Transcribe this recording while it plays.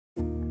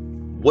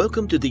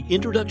Welcome to the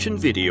introduction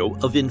video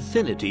of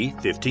Infinity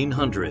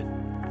 1500.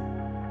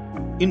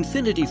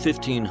 Infinity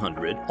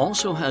 1500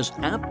 also has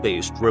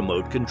app-based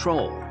remote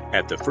control.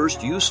 At the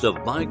first use of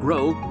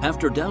MyGro,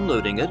 after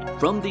downloading it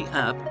from the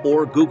app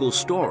or Google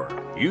Store,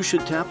 you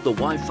should tap the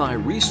Wi-Fi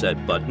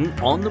reset button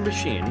on the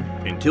machine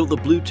until the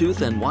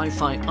Bluetooth and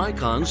Wi-Fi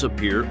icons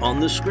appear on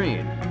the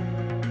screen.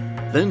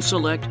 Then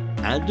select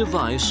Add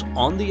Device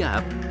on the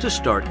app to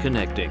start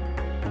connecting.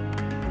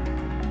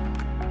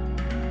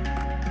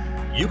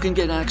 You can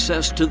get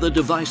access to the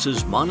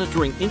device's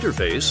monitoring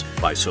interface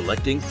by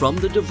selecting from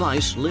the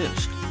device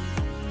list.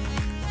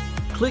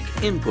 Click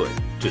Input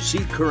to see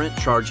current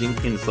charging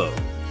info,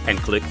 and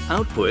click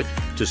Output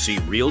to see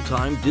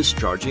real-time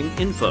discharging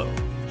info.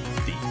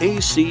 The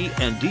AC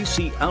and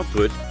DC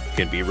output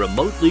can be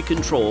remotely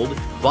controlled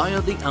via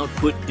the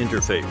output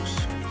interface.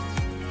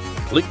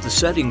 Click the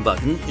Setting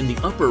button in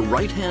the upper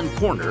right-hand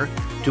corner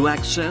to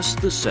access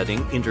the setting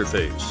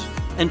interface,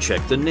 and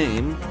check the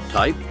name,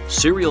 type,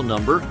 serial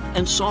number,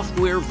 and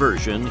software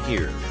version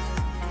here.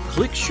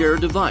 Click Share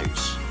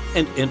Device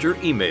and enter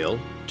email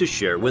to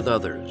share with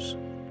others.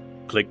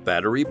 Click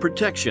Battery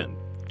Protection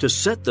to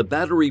set the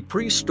battery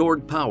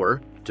pre-stored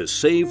power to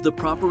save the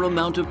proper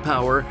amount of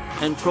power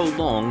and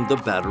prolong the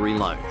battery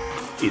life.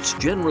 It's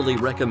generally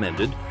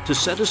recommended to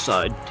set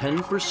aside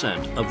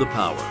 10% of the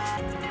power.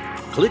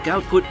 Click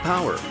Output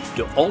Power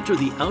to alter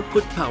the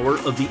output power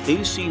of the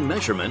AC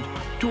measurement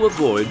to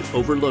avoid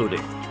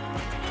overloading.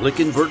 Click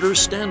Inverter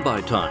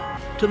Standby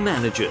Time to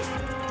manage it.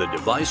 The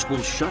device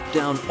will shut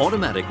down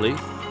automatically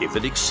if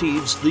it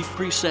exceeds the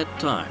preset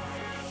time.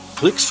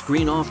 Click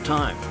Screen Off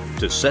Time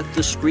to set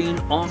the screen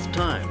off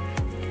time.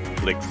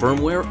 Click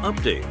Firmware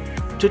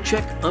Update to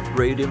check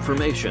upgrade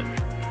information.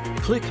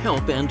 Click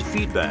Help and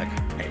Feedback,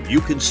 and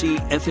you can see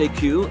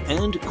FAQ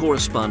and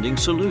corresponding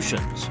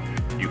solutions.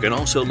 You can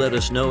also let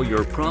us know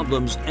your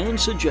problems and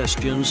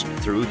suggestions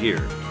through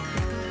here.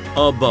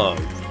 Above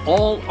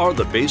all are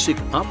the basic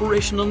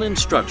operational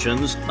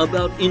instructions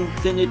about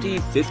Infinity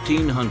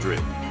 1500.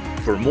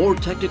 For more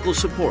technical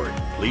support,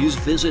 please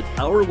visit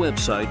our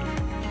website